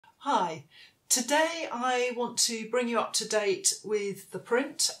Hi, today I want to bring you up to date with the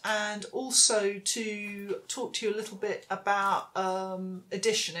print and also to talk to you a little bit about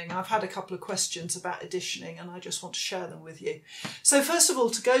editioning. I've had a couple of questions about editioning and I just want to share them with you. So first of all,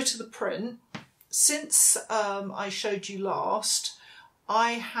 to go to the print, since I showed you last,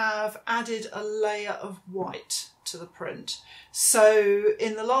 I have added a layer of white to the print. So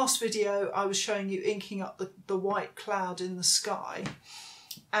in the last video I was showing you inking up the white cloud in the sky.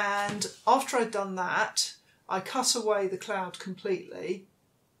 And after I'd done that, I cut away the cloud completely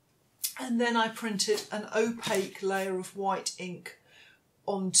and then I printed an opaque layer of white ink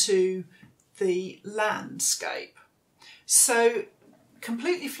onto the landscape. So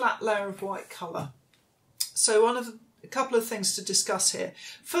completely flat layer of white colour. So a couple of things to discuss here.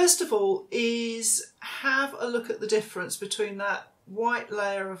 First of all is have a look at the difference between that white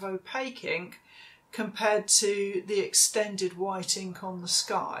layer of opaque ink compared to the extended white ink on the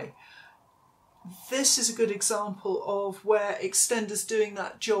sky. This is a good example of where Extender's doing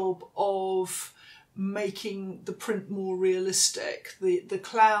that job of making the print more realistic. The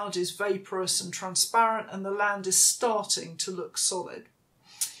cloud is vaporous and transparent and the land is starting to look solid.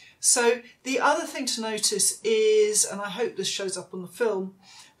 So the other thing to notice is, and I hope this shows up on the film,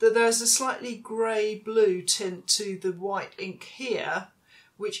 that there's a slightly grey-blue tint to the white ink here,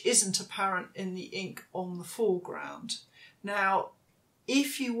 which isn't apparent in the ink on the foreground. Now,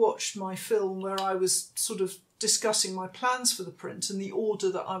 if you watched my film where I was sort of discussing my plans for the print and the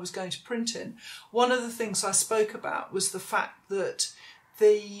order that I was going to print in, one of the things I spoke about was the fact that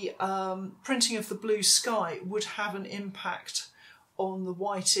the printing of the blue sky would have an impact on the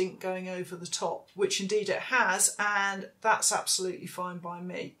white ink going over the top, which indeed it has, and that's absolutely fine by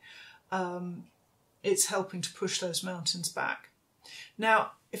me. It's helping to push those mountains back.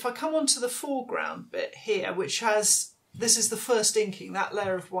 Now, if I come onto the foreground bit here, which has, this is the first inking, that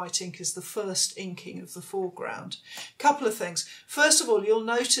layer of white ink is the first inking of the foreground. Couple of things. First of all, you'll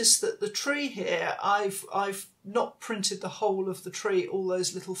notice that the tree here, I've not printed the whole of the tree, all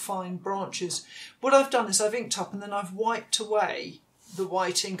those little fine branches. What I've done is I've inked up and then I've wiped away the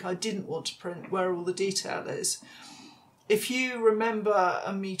white ink I didn't want to print where all the detail is. If you remember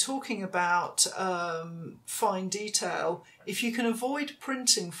me talking about fine detail, if you can avoid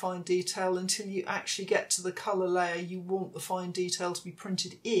printing fine detail until you actually get to the colour layer you want the fine detail to be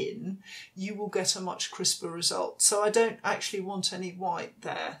printed in, you will get a much crisper result. So I don't actually want any white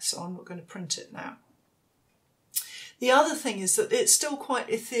there, so I'm not going to print it now. The other thing is that it's still quite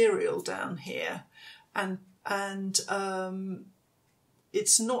ethereal down here, and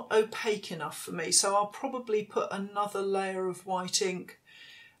it's not opaque enough for me, so I'll probably put another layer of white ink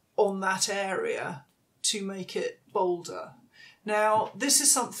on that area to make it bolder. Now, this is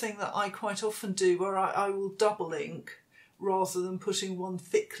something that I quite often do where I will double ink rather than putting one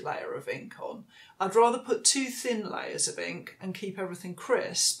thick layer of ink on. I'd rather put two thin layers of ink and keep everything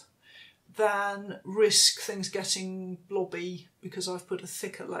crisp than risk things getting blobby because I've put a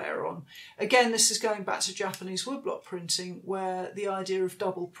thicker layer on. Again, this is going back to Japanese woodblock printing, where the idea of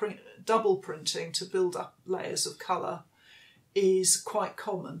double printing to build up layers of colour is quite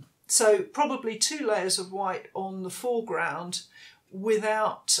common. So probably two layers of white on the foreground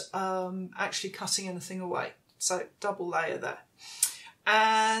without actually cutting anything away. So double layer there.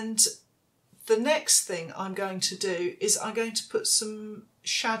 And the next thing I'm going to do is I'm going to put some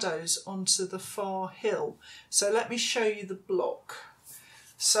shadows onto the far hill. So let me show you the block.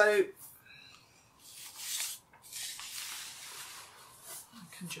 So I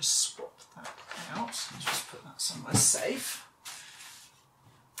can just swap that out and just put that somewhere safe.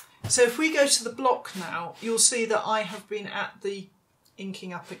 So if we go to the block now, you'll see that I have been at the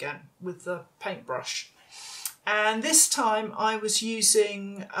inking up again with the paintbrush. And this time I was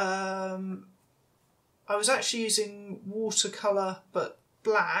using, I was actually using watercolour but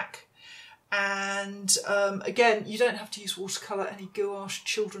black, and again, you don't have to use watercolour, any gouache,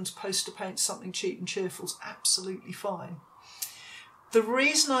 children's poster paint, something cheap and cheerful is absolutely fine. The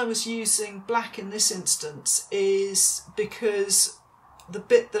reason I was using black in this instance is because the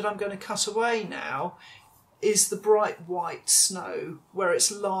bit that I'm going to cut away now is the bright white snow where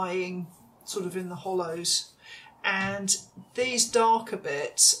it's lying sort of in the hollows, and these darker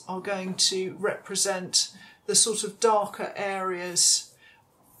bits are going to represent the sort of darker areas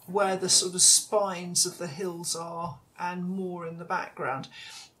where the sort of spines of the hills are and more in the background.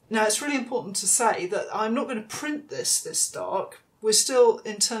 Now, it's really important to say that I'm not going to print this dark. We're still,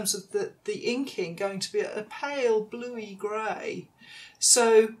 in terms of the inking, going to be a pale bluey grey.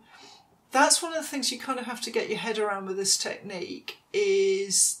 So that's one of the things you kind of have to get your head around with this technique,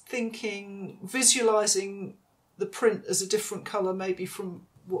 is thinking, visualising the print as a different colour maybe from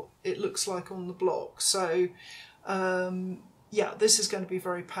what it looks like on the block. So yeah, this is going to be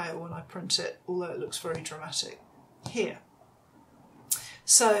very pale when I print it, although it looks very dramatic here.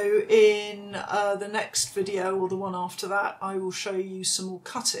 So in the next video, or the one after that, I will show you some more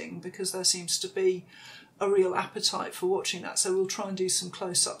cutting, because there seems to be a real appetite for watching that. So we'll try and do some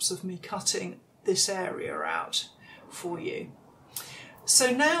close-ups of me cutting this area out for you.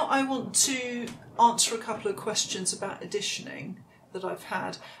 So now I want to answer a couple of questions about editioning that I've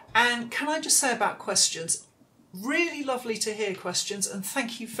had. And can I just say about questions, really lovely to hear questions, and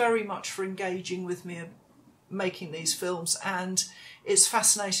thank you very much for engaging with me making these films, and it's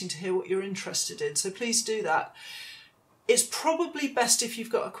fascinating to hear what you're interested in, so please do that. It's probably best, if you've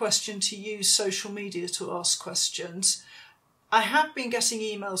got a question, to use social media to ask questions. I have been getting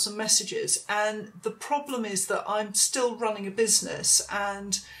emails and messages, and the problem is that I'm still running a business,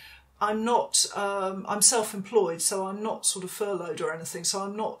 and I'm not, I'm self-employed, so I'm not sort of furloughed or anything, so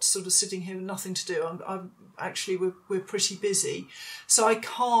I'm not sort of sitting here with nothing to do. I'm actually, we're pretty busy, so I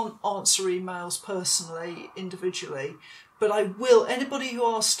can't answer emails personally, individually, but I will. Anybody who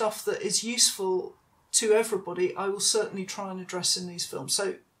asks stuff that is useful to everybody, I will certainly try and address in these films.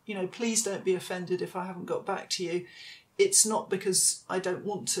 So, you know, please don't be offended if I haven't got back to you. It's not because I don't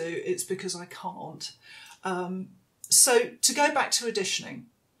want to, it's because I can't. So to go back to editioning,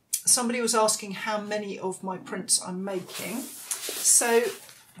 somebody was asking how many of my prints I'm making. So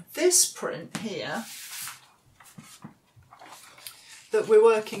this print here that we're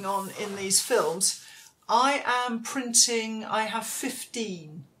working on in these films, I am printing, I have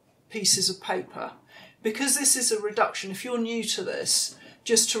 15 pieces of paper. Because this is a reduction, if you're new to this,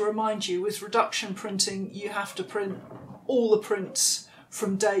 just to remind you, with reduction printing, you have to print all the prints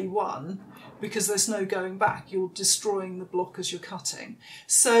from day one, because there's no going back. You're destroying the block as you're cutting.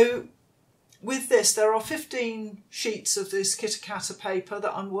 So with this, there are 15 sheets of this Kitakata paper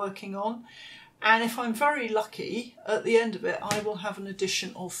that I'm working on. And if I'm very lucky, at the end of it, I will have an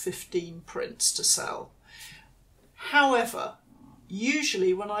edition of 15 prints to sell. However,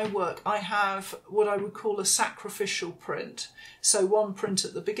 usually when I work, I have what I would call a sacrificial print. So one print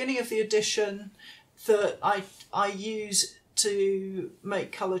at the beginning of the edition that I use to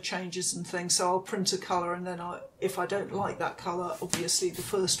make colour changes and things. So I'll print a colour, and then if I don't like that colour, obviously the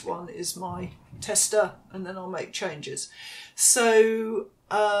first one is my tester, and then I'll make changes. So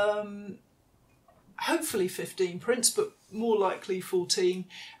hopefully 15 prints, but more likely 14.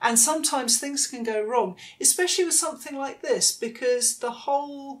 And sometimes things can go wrong, especially with something like this, because the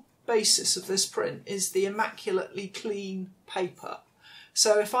whole basis of this print is the immaculately clean paper.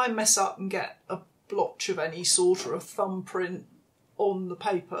 So if I mess up and get a blotch of any sort or a thumbprint on the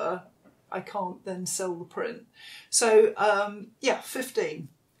paper, I can't then sell the print. So yeah, 15.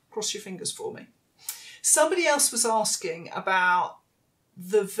 Cross your fingers for me. Somebody else was asking about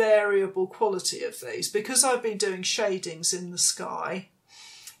the variable quality of these, because I've been doing shadings in the sky.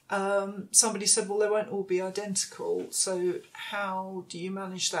 Somebody said, well, they won't all be identical, so how do you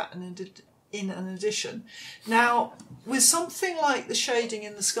manage that in an edition? Now, with something like the shading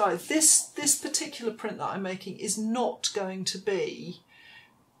in the sky, this particular print that I'm making is not going to be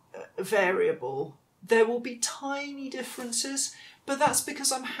variable. There will be tiny differences, but that's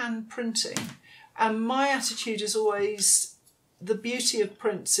because I'm hand printing, and my attitude is always, the beauty of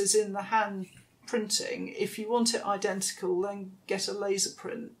prints is in the hand printing. If you want it identical, then get a laser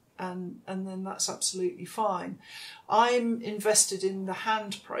print, and then that's absolutely fine. I'm invested in the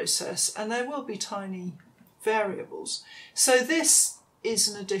hand process, and there will be tiny variables. So this is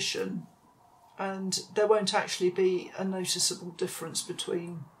an addition, and there won't actually be a noticeable difference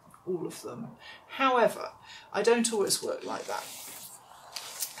between all of them. However, I don't always work like that.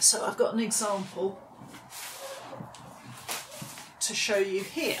 So I've got an example to show you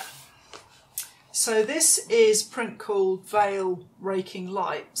here. So this is a print called Vale Raking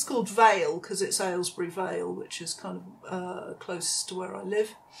Light. It's called Vale because it's Aylesbury Vale, which is kind of close to where I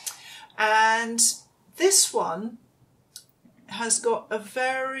live. And this one has got a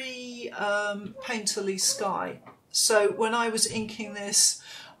very painterly sky. So when I was inking this,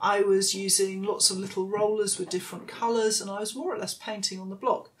 I was using lots of little rollers with different colours, and I was more or less painting on the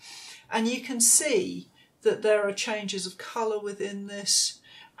block. And you can see that there are changes of colour within this.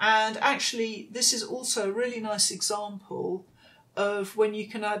 And actually, this is also a really nice example of when you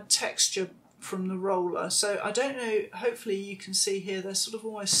can add texture from the roller. So I don't know, hopefully you can see here, there's sort of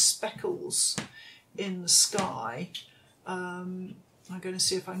almost speckles in the sky. I'm going to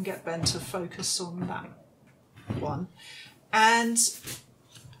see if I can get Ben to focus on that one. And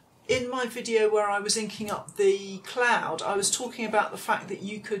in my video where I was inking up the cloud, I was talking about the fact that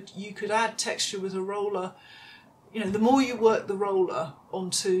you could add texture with a roller you know, the more you work the roller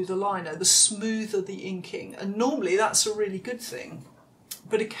onto the lino, the smoother the inking. And normally that's a really good thing.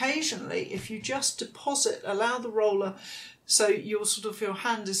 But occasionally, if you just deposit, allow the roller, so your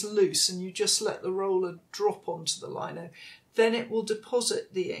hand is loose and you just let the roller drop onto the lino, then it will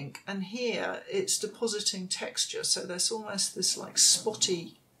deposit the ink. And here it's depositing texture. So there's almost this like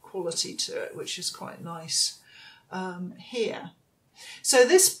spotty quality to it, which is quite nice here. So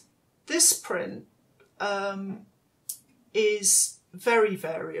this print is very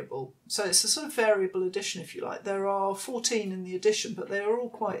variable. So it's a sort of variable edition, if you like. There are 14 in the edition, but they are all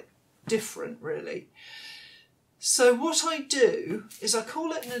quite different, really. So what I do is I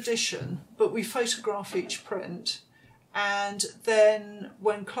call it an edition, but we photograph each print. And then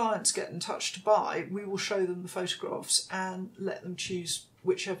when clients get in touch to buy, we will show them the photographs and let them choose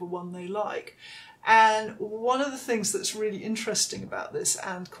whichever one they like. And one of the things that's really interesting about this,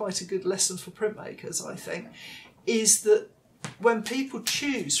 and quite a good lesson for printmakers, I think, is that when people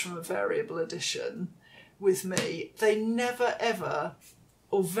choose from a variable edition with me, they never ever,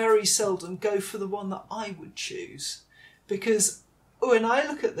 or very seldom, go for the one that I would choose. Because when I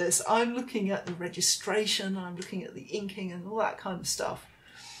look at this, I'm looking at the registration, I'm looking at the inking and all that kind of stuff.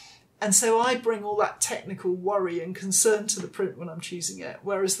 And so I bring all that technical worry and concern to the print when I'm choosing it,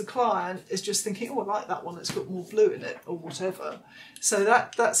 whereas the client is just thinking, oh, I like that one, it's got more blue in it, or whatever. So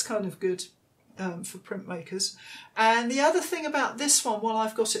that's kind of good for printmakers. And the other thing about this one, while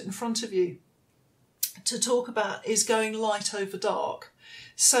I've got it in front of you to talk about, is going light over dark.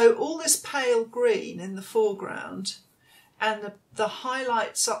 So all this pale green in the foreground and the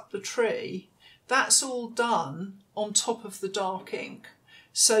highlights up the tree, that's all done on top of the dark ink.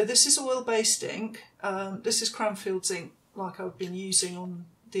 So this is oil-based ink. This is Cranfield's ink, like I've been using on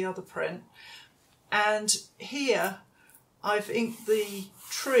the other print. And here I've inked the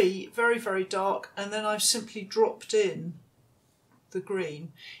tree very, very dark, and then I've simply dropped in the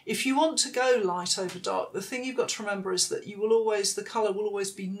green. If you want to go light over dark, the thing you've got to remember is that the colour will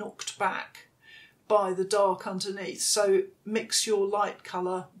always be knocked back by the dark underneath. So mix your light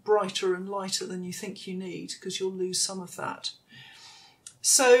colour brighter and lighter than you think you need, because you'll lose some of that.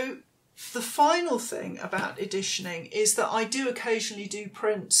 So the final thing about editioning is that I do occasionally do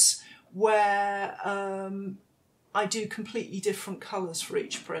prints where I do completely different colours for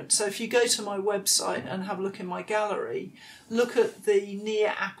each print. So if you go to my website and have a look in my gallery, look at the Near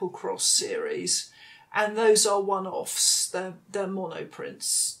Applecross series, and those are one-offs. They're mono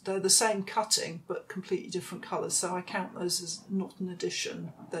prints. They're the same cutting but completely different colours, so I count those as not an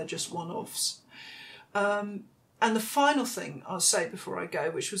edition. They're just one-offs. And the final thing I'll say before I go,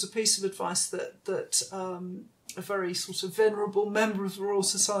 which was a piece of advice that a very sort of venerable member of the Royal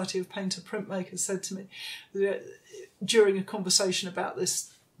Society of Painter Printmakers said to me during a conversation about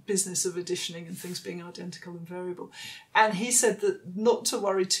this business of editioning and things being identical and variable. And he said that not to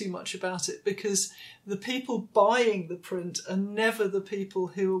worry too much about it, because the people buying the print are never the people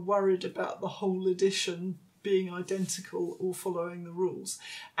who are worried about the whole edition being identical or following the rules.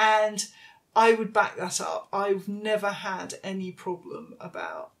 And I would back that up. I've never had any problem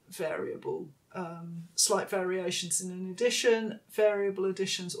about variable, slight variations in an edition, variable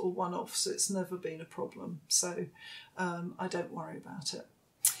editions or one-offs. It's never been a problem. So I don't worry about it.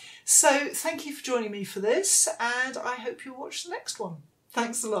 So thank you for joining me for this, and I hope you'll watch the next one.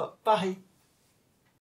 Thanks a lot. Bye.